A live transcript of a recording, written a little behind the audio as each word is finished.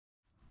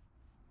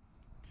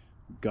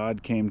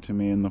God came to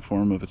me in the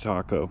form of a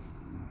taco,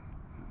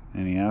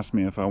 and he asked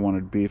me if I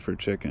wanted beef or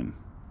chicken,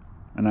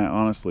 and I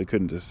honestly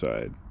couldn't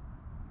decide.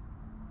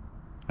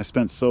 I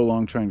spent so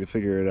long trying to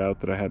figure it out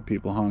that I had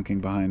people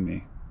honking behind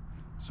me,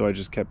 so I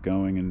just kept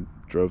going and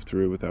drove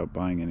through without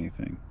buying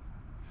anything.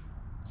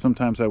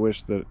 Sometimes I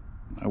wish that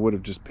I would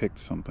have just picked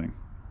something,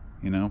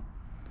 you know?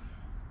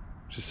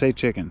 Just say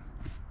chicken.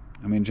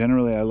 I mean,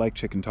 generally I like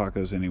chicken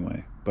tacos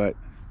anyway, but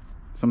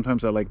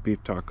sometimes I like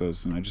beef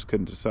tacos and I just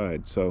couldn't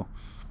decide. So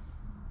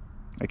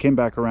I came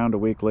back around a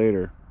week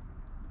later.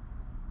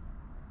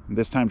 And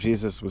this time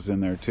Jesus was in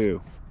there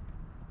too.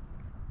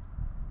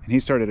 And he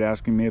started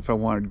asking me if I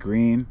wanted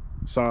green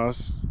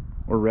sauce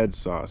or red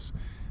sauce.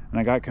 And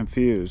I got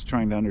confused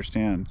trying to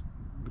understand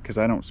because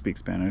I don't speak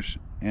Spanish.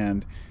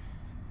 And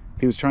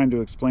he was trying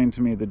to explain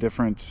to me the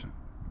different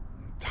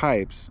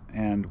types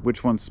and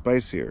which one's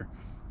spicier.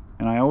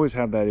 And I always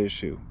have that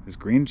issue. Is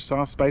green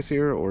sauce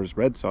spicier or is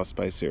red sauce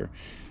spicier?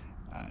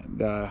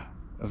 And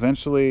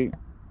eventually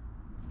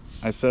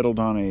I settled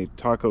on a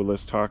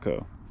taco-less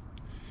taco.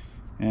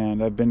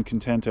 And I've been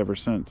content ever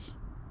since.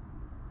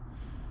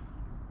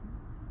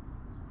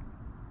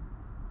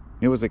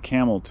 It was a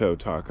camel toe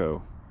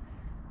taco.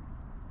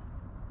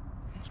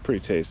 It's pretty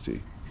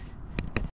tasty.